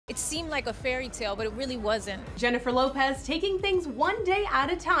It seemed like a fairy tale, but it really wasn't. Jennifer Lopez taking things one day at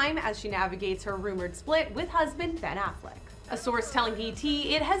a time as she navigates her rumored split with husband Ben Affleck. A source telling ET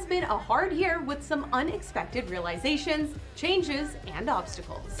it has been a hard year with some unexpected realizations, changes, and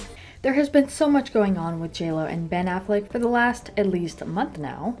obstacles. There has been so much going on with J.Lo and Ben Affleck for the last at least a month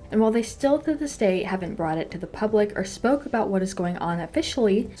now, and while they still to this day haven't brought it to the public or spoke about what is going on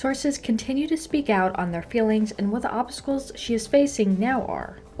officially, sources continue to speak out on their feelings and what the obstacles she is facing now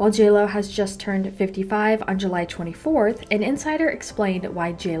are. While J.Lo has just turned 55 on July 24th, an insider explained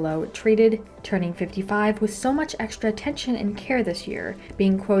why J.Lo treated turning 55 with so much extra attention and care this year,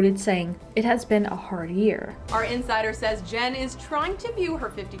 being quoted saying, "It has been a hard year." Our insider says Jen is trying to view her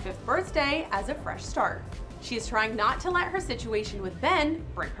 55th birthday as a fresh start. She is trying not to let her situation with Ben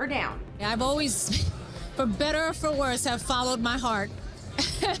bring her down. I've always, for better or for worse, have followed my heart.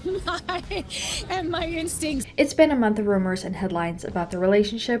 and my instincts. It's been a month of rumors and headlines about the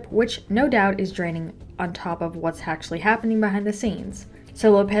relationship, which no doubt is draining on top of what's actually happening behind the scenes.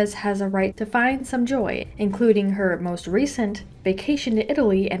 So Lopez has a right to find some joy, including her most recent vacation to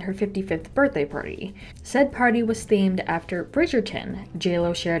Italy and her 55th birthday party. Said party was themed after Bridgerton.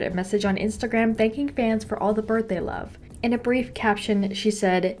 J.Lo shared a message on Instagram thanking fans for all the birthday love. In a brief caption, she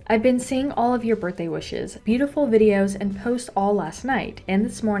said, "I've been seeing all of your birthday wishes, beautiful videos, and posts all last night and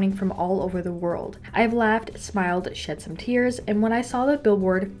this morning from all over the world. I've laughed, smiled, shed some tears, and when I saw the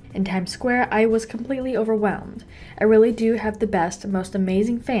billboard in Times Square, I was completely overwhelmed. I really do have the best, most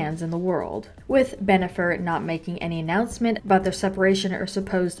amazing fans in the world." With Ben Affleck not making any announcement about their separation or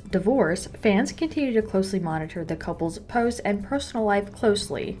supposed divorce, fans continue to closely monitor the couple's posts and personal life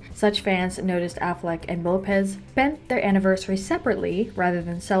closely. Such fans noticed Affleck and Lopez spent their anniversary separately rather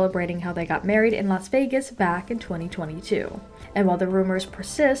than celebrating how they got married in Las Vegas back in 2022. And while the rumors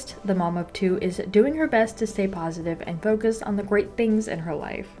persist, the mom of two is doing her best to stay positive and focused on the great things in her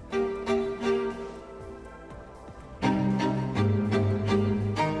life.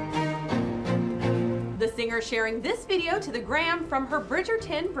 The singer sharing this video to the gram from her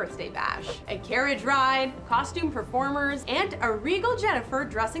Bridgerton birthday bash. A carriage ride, costume performers, and a regal Jennifer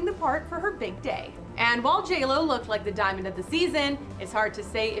dressing the part for her big day. And while J.Lo looked like the diamond of the season, it's hard to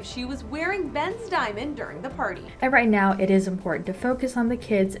say if she was wearing Ben's diamond during the party. And right now, it is important to focus on the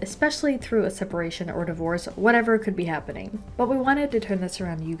kids, especially through a separation or divorce, whatever could be happening. But we wanted to turn this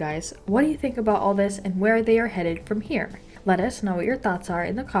around to you guys. What do you think about all this and where they are headed from here? Let us know what your thoughts are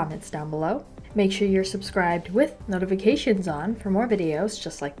in the comments down below. Make sure you're subscribed with notifications on for more videos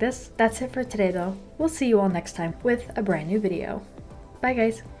just like this. That's it for today though. We'll see you all next time with a brand new video. Bye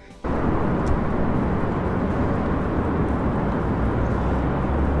guys!